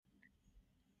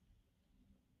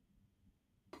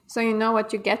So you know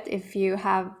what you get if you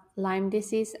have Lyme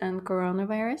disease and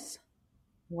coronavirus?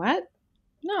 What?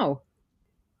 No.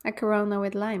 A corona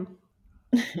with Lyme.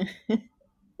 A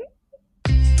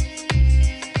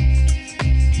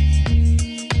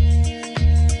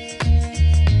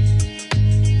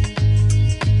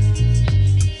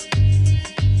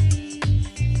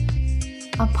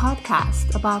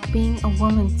podcast about being a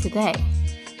woman today.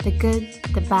 The good,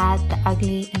 the bad, the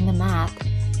ugly, and the mad.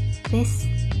 This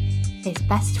is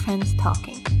Best Friends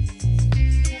Talking.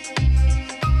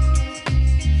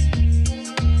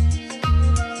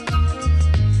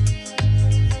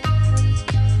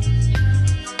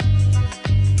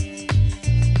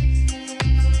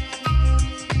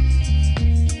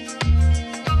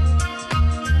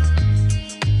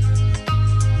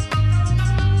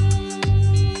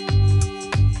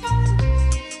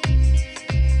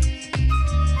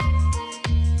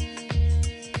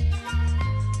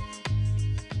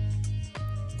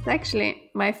 It's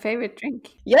actually my favorite drink.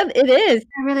 Yeah, it is.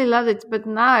 I really loved it, but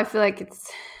now I feel like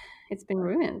it's been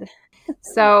ruined.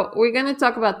 So we're going to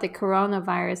talk about the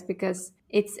coronavirus because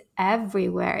it's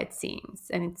everywhere, it seems,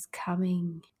 and it's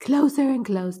coming closer and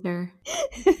closer.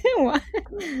 What?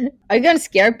 Are you gonna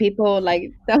scare people?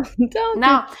 Like, don't.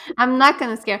 No, I'm not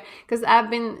going to scare because I've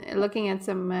been looking at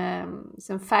some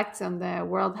facts on the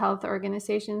World Health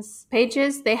Organization's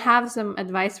pages. They have some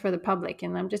advice for the public,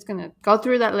 and I'm just going to go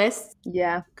through that list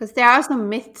Yeah, because there are some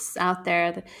myths out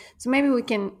there. So maybe we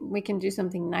can do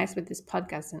something nice with this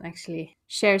podcast and actually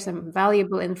share some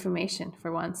valuable information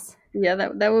for once. yeah,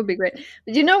 that would be great.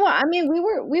 But you know what? I mean,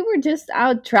 we were just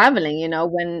out traveling,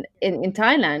 when in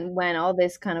Thailand when all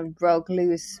this kind of broke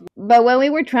loose. But when we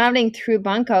were traveling through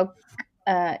Bangkok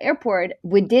airport,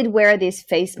 we did wear these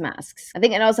face masks. I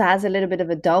think it also has a little bit of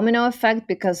a domino effect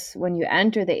because when you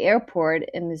enter the airport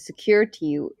in the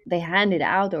security, they hand it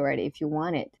out already if you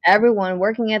want it. Everyone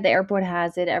working at the airport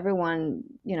has it. Everyone,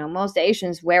 most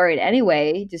Asians wear it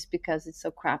anyway, just because it's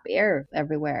so crap air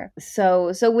everywhere.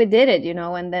 So we did it,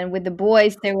 and then with the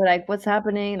boys, they were like, "What's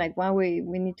happening? Like, why we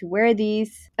need to wear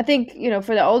these?" I think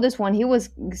for the oldest one, he was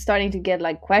starting to get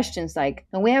like questions like,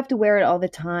 "And we have to wear it all the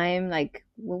time? Like,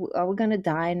 are we gonna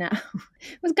die now?"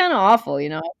 It was kind of awful.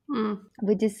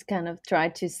 We just kind of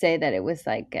tried to say that it was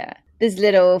like this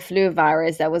little flu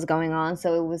virus that was going on,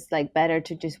 so it was like better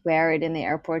to just wear it in the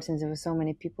airport since there were so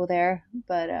many people there.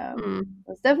 But it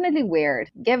was definitely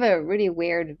weird. Gave a really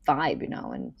weird vibe,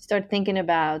 and start thinking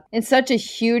about when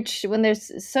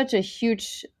there's such a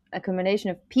huge accumulation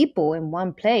of people in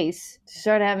one place, to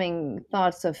start having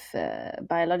thoughts of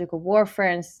biological warfare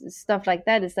and stuff like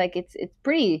that. It's like it's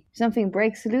pretty, something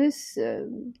breaks loose,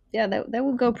 that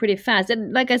will go pretty fast.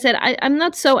 And like I said, I'm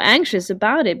not so anxious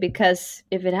about it because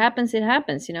if it happens, it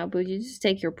happens, but you just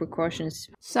take your precautions.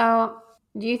 So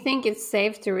do you think it's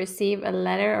safe to receive a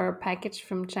letter or a package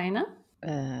from China?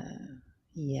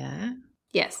 Yeah.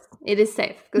 Yes, it is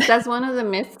safe because that's one of the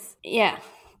myths. Yeah,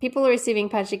 people receiving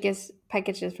packages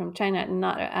from China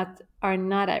are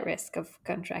not at risk of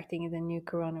contracting the new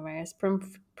coronavirus.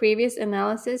 From previous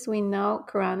analysis, we know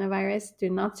coronavirus do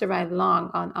not survive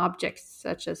long on objects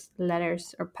such as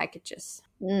letters or packages.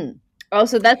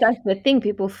 Also, that's actually the thing.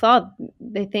 People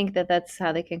they think that that's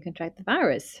how they can contract the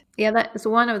virus. Yeah, that is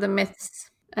one of the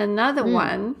myths. Another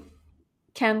one,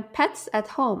 can pets at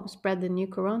home spread the new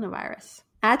coronavirus?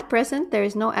 At present, there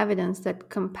is no evidence that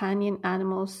companion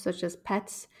animals such as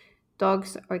pets,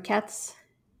 dogs, or cats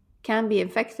can be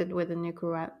infected with the new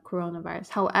coronavirus.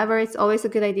 However, it's always a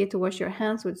good idea to wash your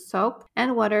hands with soap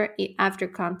and water after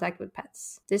contact with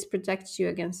pets. This protects you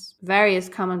against various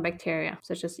common bacteria,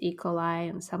 such as E. coli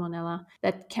and Salmonella,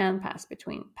 that can pass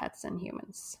between pets and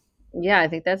humans. Yeah, I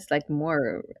think that's like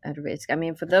more at risk. I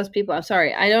mean, for those people, I'm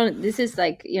sorry, this is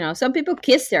like, some people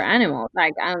kiss their animal.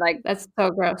 Like, I'm like, that's so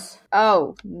gross.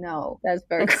 Oh, no, that's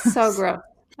gross. So gross.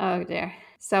 Oh, dear.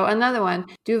 So another one,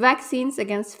 do vaccines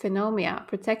against pneumonia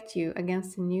protect you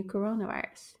against the new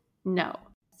coronavirus? No.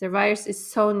 The virus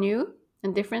is so new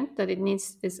and different that it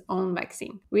needs its own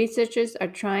vaccine. Researchers are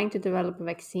trying to develop a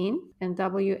vaccine, and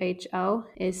WHO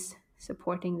is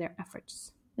supporting their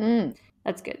efforts.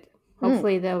 That's good.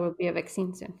 Hopefully there will be a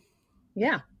vaccine soon.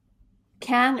 Yeah.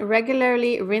 Can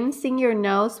regularly rinsing your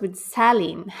nose with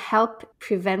saline help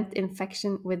prevent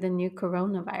infection with the new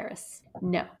coronavirus?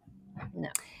 No.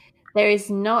 There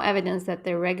is no evidence that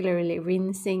the regularly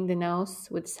rinsing the nose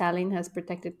with saline has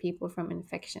protected people from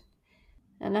infection.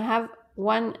 And I have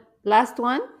one last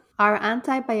one. Are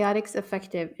antibiotics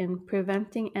effective in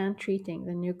preventing and treating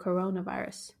the new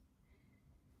coronavirus?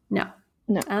 No.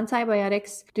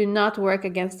 Antibiotics do not work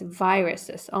against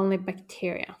viruses, only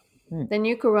bacteria. The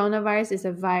new coronavirus is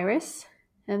a virus,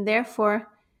 and therefore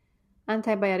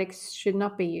antibiotics should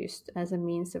not be used as a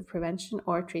means of prevention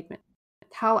or treatment.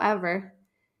 However,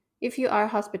 if you are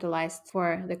hospitalized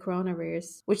for the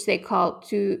coronavirus, which they call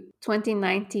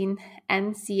 2019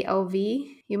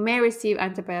 nCoV, you may receive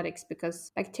antibiotics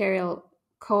because bacterial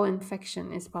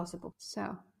co-infection is possible.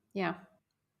 So, yeah.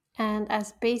 And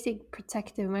as basic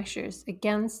protective measures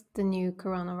against the new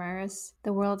coronavirus,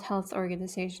 the World Health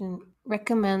Organization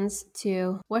recommends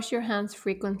to wash your hands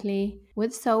frequently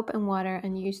with soap and water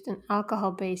and use an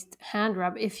alcohol-based hand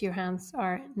rub if your hands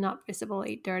are not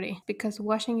visibly dirty. Because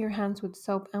washing your hands with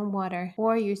soap and water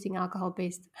or using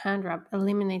alcohol-based hand rub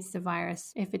eliminates the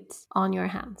virus if it's on your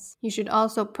hands. You should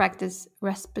also practice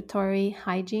respiratory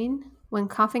hygiene. When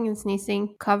coughing and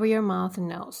sneezing, cover your mouth and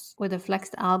nose with a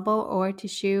flexed elbow or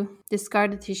tissue.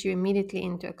 Discard the tissue immediately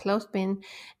into a closed bin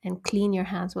and clean your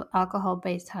hands with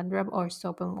alcohol-based hand rub or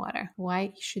soap and water.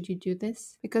 Why should you do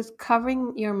this? Because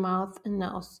covering your mouth and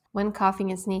nose when coughing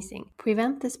and sneezing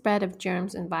prevent the spread of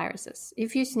germs and viruses.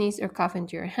 If you sneeze or cough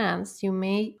into your hands, you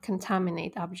may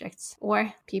contaminate objects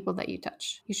or people that you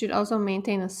touch. You should also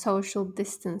maintain a social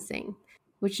distancing,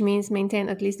 which means maintain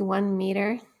at least 1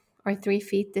 meter or 3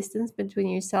 feet distance between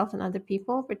yourself and other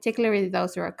people, particularly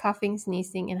those who are coughing,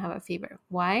 sneezing, and have a fever.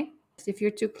 Why? Because if you're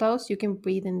too close, you can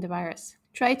breathe in the virus.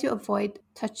 Try to avoid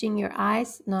touching your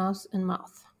eyes, nose, and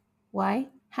mouth. Why?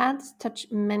 Hands touch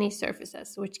many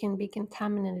surfaces, which can be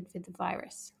contaminated with the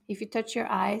virus. If you touch your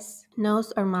eyes,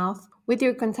 nose, or mouth with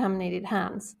your contaminated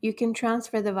hands, you can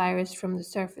transfer the virus from the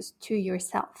surface to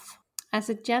yourself. As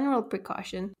a general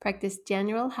precaution, practice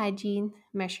general hygiene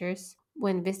measures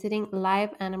when visiting live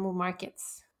animal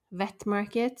markets, vet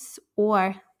markets,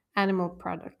 or animal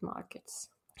product markets.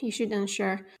 You should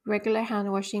ensure regular hand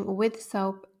washing with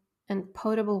soap and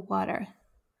potable water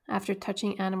after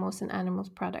touching animals and animal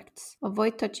products.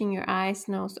 Avoid touching your eyes,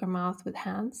 nose, or mouth with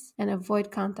hands, and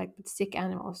avoid contact with sick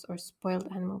animals or spoiled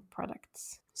animal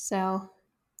products. So,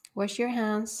 wash your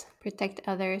hands, protect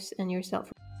others and yourself.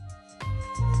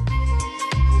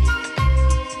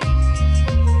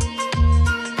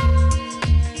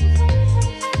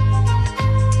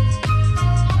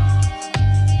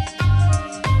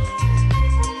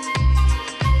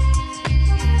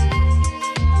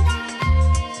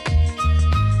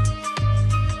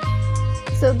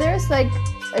 So there's like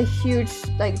a huge,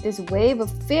 like this wave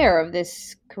of fear of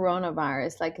this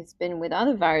coronavirus, like it's been with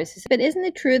other viruses. But isn't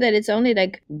it true that it's only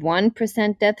like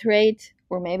 1% death rate,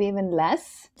 or maybe even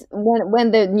less?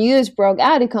 When the news broke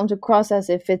out, it comes across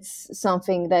as if it's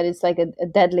something that is like a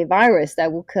deadly virus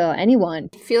that will kill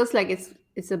anyone. It feels like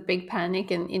it's a big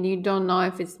panic, and you don't know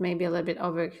if it's maybe a little bit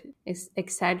over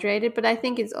exaggerated, but I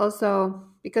think it's also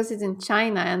because it's in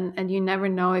China, and you never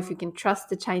know if you can trust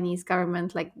the Chinese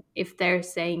government, like if they're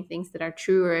saying things that are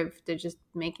true or if they're just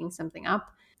making something up.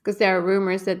 Because there are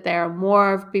rumors that there are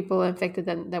more people infected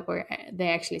than that were they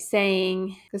actually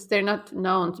saying, because they're not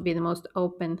known to be the most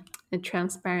open and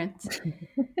transparent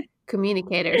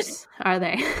communicators, are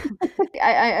they?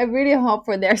 I really hope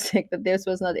for their sake that this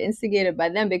was not instigated by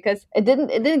them, because it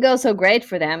didn't go so great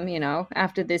for them, you know,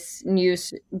 after this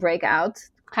news breakout.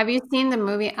 Have you seen the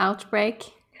movie Outbreak?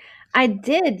 I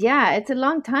did, yeah. It's a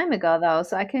long time ago though,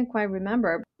 so I can't quite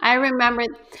remember. I remember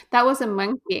that was a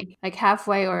monkey, like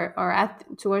halfway or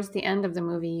towards the end of the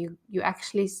movie. You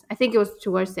actually, I think it was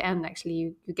towards the end actually.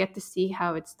 You get to see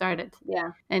how it started.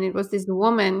 Yeah, and it was this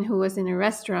woman who was in a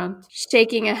restaurant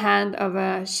shaking a hand of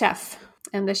a chef,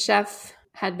 and the chef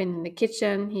had been in the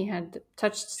kitchen. He had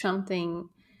touched something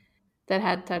that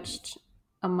had touched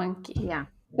a monkey. Yeah.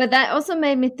 But that also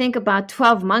made me think about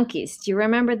 12 Monkeys. Do you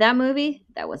remember that movie?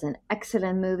 That was an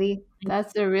excellent movie.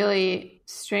 That's a really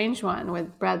strange one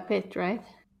with Brad Pitt, right?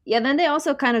 Yeah, then they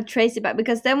also kind of traced it back,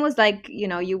 because then was like, you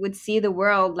know, you would see the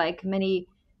world like many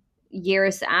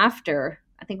years after.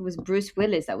 I think it was Bruce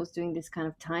Willis that was doing this kind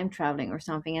of time traveling or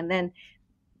something. And then,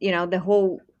 you know, the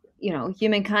whole, you know,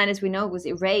 humankind as we know it was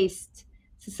erased,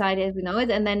 society as we know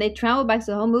it. And then they traveled back.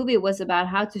 So the whole movie was about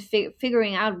how to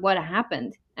figuring out what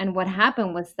happened. And what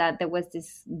happened was that there was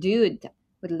this dude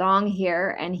with long hair,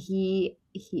 and he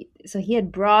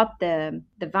had brought the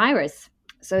virus.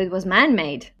 So it was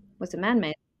man-made. It was a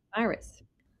man-made virus.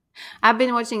 I've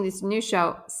been watching this new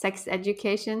show, Sex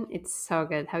Education. It's so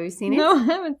good. Have you seen it? No, I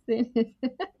haven't seen it.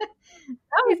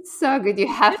 It's so good.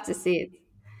 You have to see it.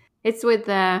 It's with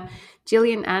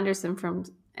Gillian Anderson from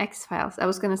X-Files. I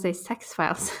was going to say Sex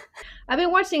Files. I've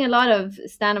been watching a lot of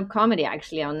stand-up comedy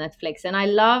actually on Netflix, and I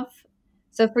love.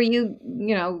 So for you,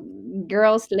 you know,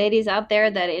 girls, ladies out there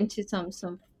that are into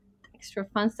some extra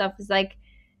fun stuff, is like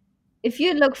if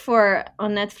you look for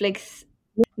on Netflix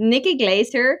Nikki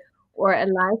Glaser or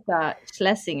Eliza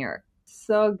Schlesinger.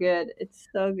 So good. It's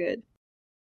so good.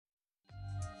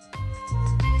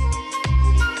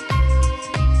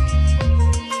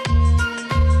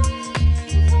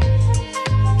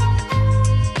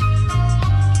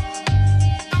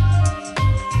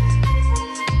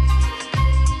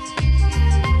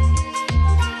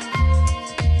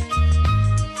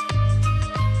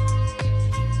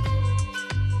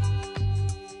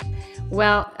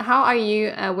 how are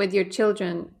you with your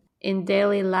children in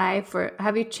daily life, or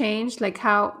have you changed? Like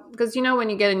how, because you know, when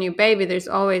you get a new baby, there's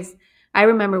always, I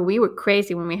remember we were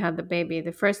crazy when we had the baby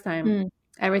the first time.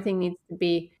 Everything needs to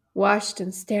be washed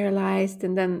and sterilized,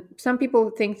 and then some people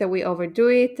think that we overdo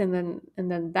it, and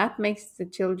then that makes the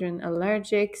children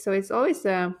allergic. So it's always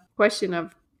a question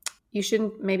of, you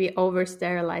shouldn't maybe over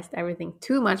sterilize everything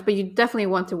too much, but you definitely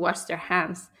want to wash their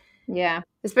hands. Yeah.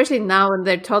 Especially now when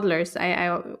they're toddlers,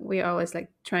 we always like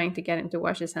trying to get him to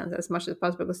wash his hands as much as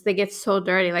possible, because they get so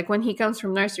dirty. Like when he comes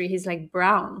from nursery, he's like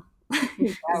brown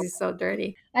because he's so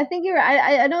dirty. I think you're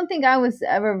right. I don't think I was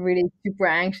ever really super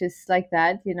anxious like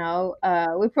that, you know.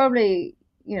 We probably,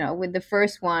 you know, with the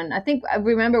first one, I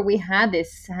remember we had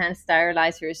this hand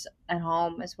sterilizers at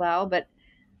home as well, but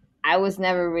I was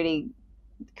never really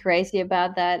crazy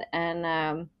about that.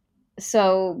 And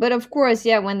so, but of course,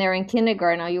 yeah, when they're in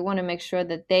kindergarten, you want to make sure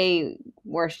that they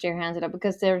wash their hands up,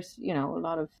 because there's, you know, a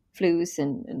lot of flus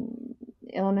and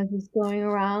illnesses going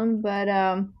around. But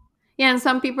yeah, and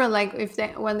some people are like,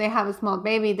 when they have a small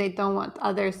baby, they don't want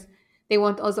others. They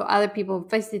want also other people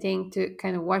visiting to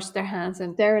kind of wash their hands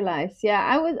and sterilize. Yeah,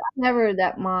 I'm never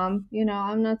that mom. You know,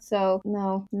 I'm not so.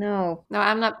 No. No,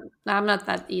 I'm not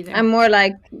that either. I'm more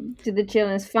like, to the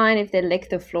children, it's fine if they lick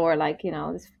the floor. Like, you know,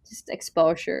 it's just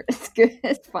exposure. It's good.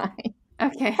 It's fine.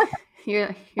 Okay,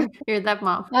 you're that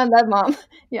mom. I'm that mom.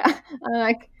 Yeah, I'm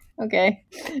like, okay.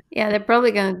 Yeah, they're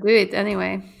probably gonna do it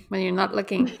anyway when you're not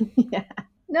looking. Yeah.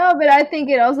 No, but I think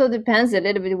it also depends a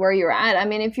little bit where you're at. I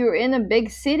mean, if you're in a big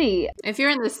city, if you're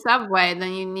in the subway,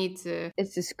 then you need to.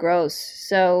 It's just gross.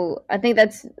 So I think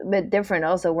that's a bit different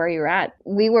also where you're at.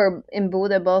 We were in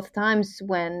Buda both times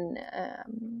when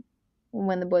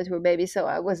the boys were babies, so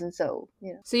I wasn't so,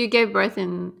 you know. So you gave birth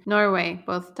in Norway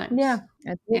both times? Yeah.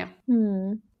 Yeah.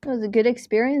 It was a good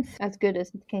experience, as good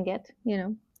as it can get, you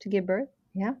know, to give birth.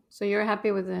 Yeah. So you're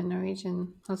happy with the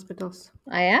Norwegian hospitals?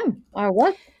 I am. Or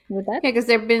what? With that? Yeah, because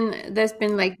there's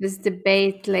been like this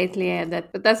debate lately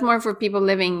but that's more for people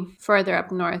living further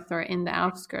up north or in the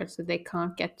outskirts, so they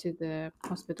can't get to the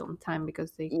hospital in time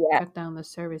because they cut down the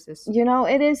services. You know,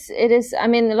 it is. I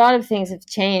mean, a lot of things have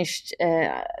changed.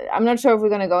 I'm not sure if we're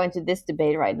going to go into this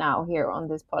debate right now here on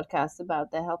this podcast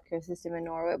about the healthcare system in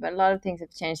Norway, but a lot of things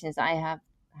have changed since I have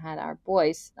had our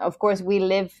boys. Of course,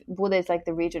 Buda is like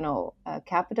the regional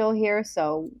capital here,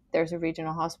 so there's a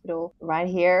regional hospital right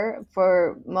here.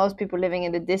 For most people living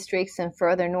in the districts and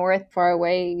further north, far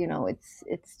away, you know,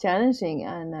 it's challenging.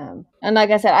 And like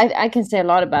I said, I can say a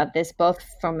lot about this, both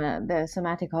from the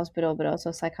somatic hospital, but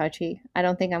also psychiatry. I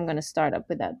don't think I'm going to start up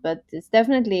with that, but it's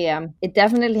definitely it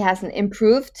definitely hasn't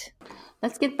improved.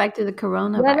 Let's get back to the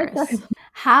coronavirus.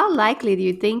 How likely do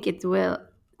you think it will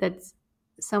that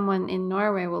someone in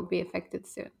Norway will be affected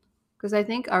soon? Because I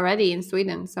think already in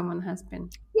Sweden someone has been.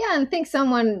 Yeah, I think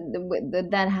someone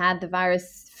that had the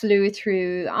virus flew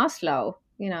through Oslo,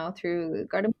 you know, through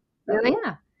Gardermoen. Really?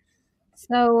 Yeah.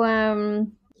 So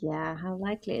yeah, how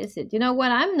likely is it? You know,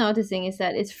 what I'm noticing is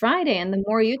that it's Friday, and the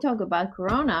more you talk about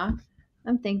corona,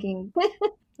 I'm thinking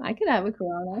I could have a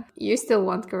corona. You still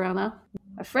want corona?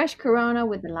 A fresh corona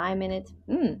with the lime in it.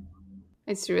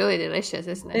 It's really delicious,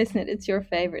 isn't it? Isn't it? It's your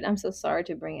favorite. I'm so sorry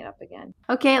to bring it up again.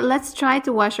 Okay, let's try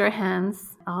to wash our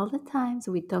hands all the time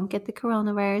so we don't get the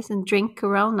coronavirus, and drink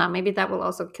Corona. Maybe that will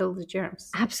also kill the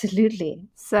germs. Absolutely.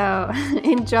 So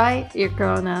enjoy your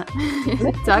Corona.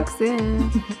 Talk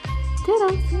soon.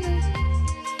 Toodles.